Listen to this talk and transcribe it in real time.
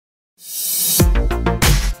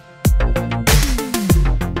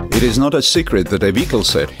It is not a secret that a vehicle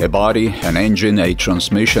set, a body, an engine, a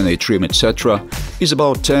transmission, a trim, etc., is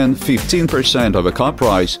about 10–15% of a car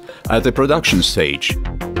price at the production stage.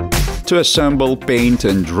 To assemble, paint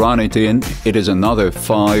and run it in, it is another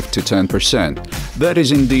 5–10%. That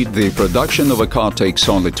is indeed, the production of a car takes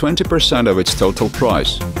only 20% of its total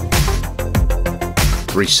price.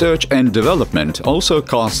 Research and development also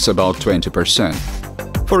costs about 20%.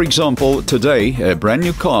 For example, today, a brand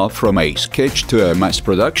new car from a sketch to a mass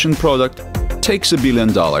production product takes $1 billion.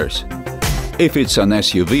 If it's an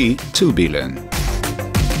SUV, $2 billion.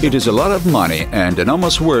 It is a lot of money and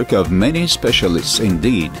enormous work of many specialists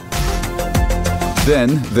indeed.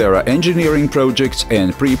 Then there are engineering projects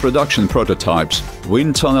and pre-production prototypes,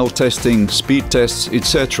 wind tunnel testing, speed tests,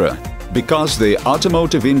 etc. Because the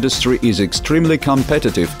automotive industry is extremely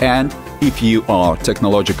competitive and, if you are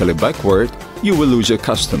technologically backward, you will lose your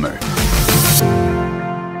customer.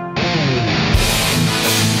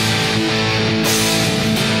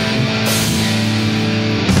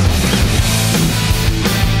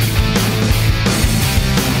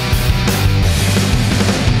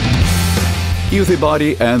 If the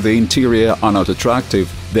body and the interior are not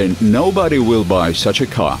attractive, then nobody will buy such a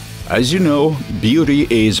car. As you know, beauty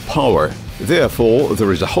is power. Therefore,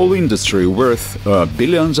 there is a whole industry worth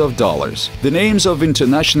billions of dollars. The names of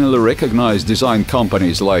internationally recognized design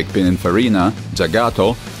companies like Pininfarina,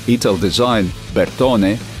 Zagato, Ital Design,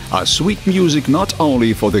 Bertone are sweet music not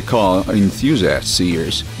only for the car enthusiast's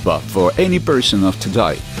ears, but for any person of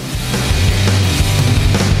today.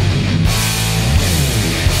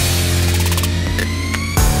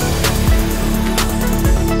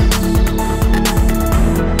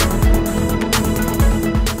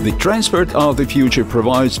 The transport of the future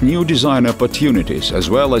provides new design opportunities as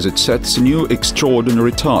well as it sets new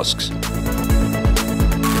extraordinary tasks.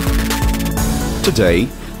 Today,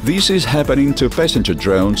 this is happening to passenger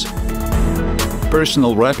drones,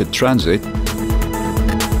 personal rapid transit,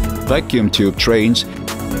 vacuum tube trains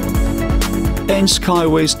and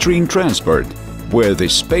SkyWay stream transport, where the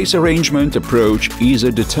space arrangement approach is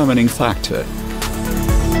a determining factor.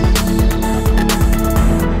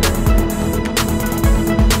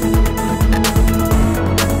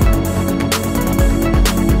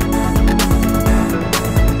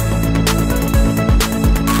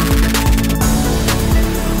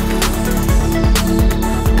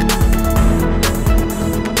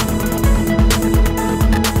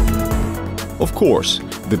 Of course,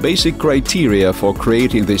 the basic criteria for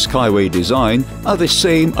creating the SkyWay design are the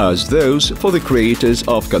same as those for the creators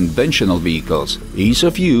of conventional vehicles: ease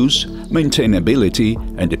of use, maintainability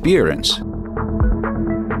and appearance.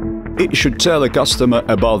 It should tell a customer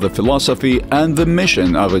about the philosophy and the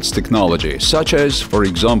mission of its technology, such as, for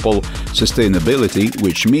example, sustainability,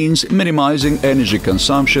 which means minimizing energy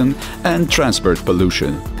consumption and transport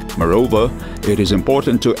pollution. Moreover, it is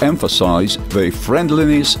important to emphasize the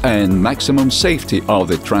friendliness and maximum safety of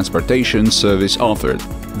the transportation service offered.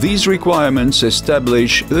 These requirements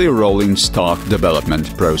establish the rolling stock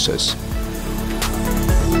development process.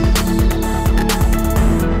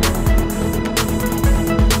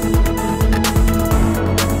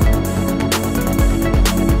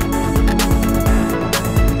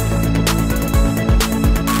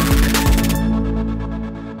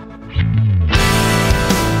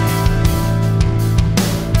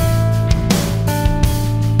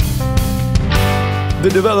 The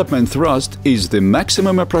development thrust is the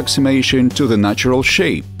maximum approximation to the natural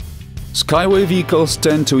shape. SkyWay vehicles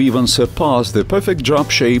tend to even surpass the perfect drop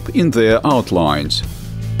shape in their outlines.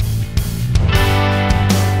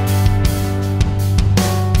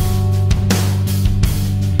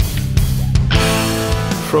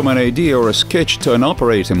 From an idea or a sketch to an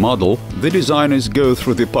operating model, the designers go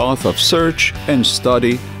through the path of search and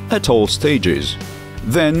study at all stages.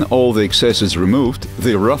 Then all the excess is removed,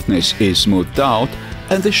 the roughness is smoothed out,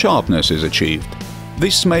 and the sharpness is achieved.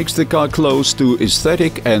 This makes the car close to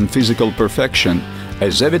aesthetic and physical perfection,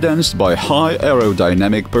 as evidenced by high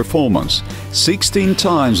aerodynamic performance, 16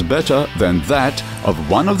 times better than that of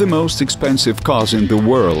one of the most expensive cars in the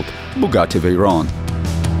world, Bugatti Veyron.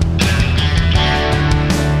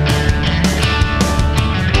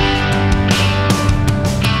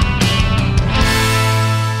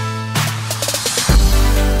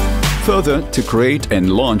 Further, to create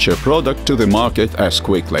and launch a product to the market as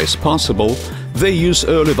quickly as possible, they use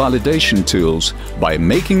early validation tools by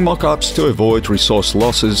making mock-ups to avoid resource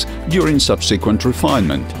losses during subsequent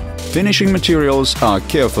refinement. Finishing materials are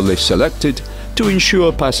carefully selected to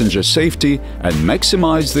ensure passenger safety and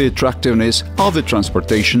maximize the attractiveness of the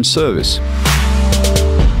transportation service.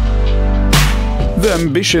 The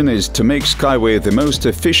ambition is to make SkyWay the most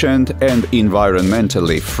efficient and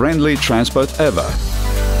environmentally friendly transport ever.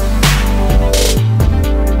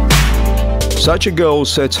 Such a goal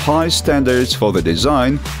sets high standards for the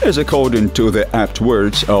design, as according to the apt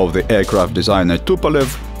words of the aircraft designer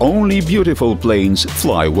Tupolev, only beautiful planes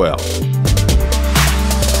fly well.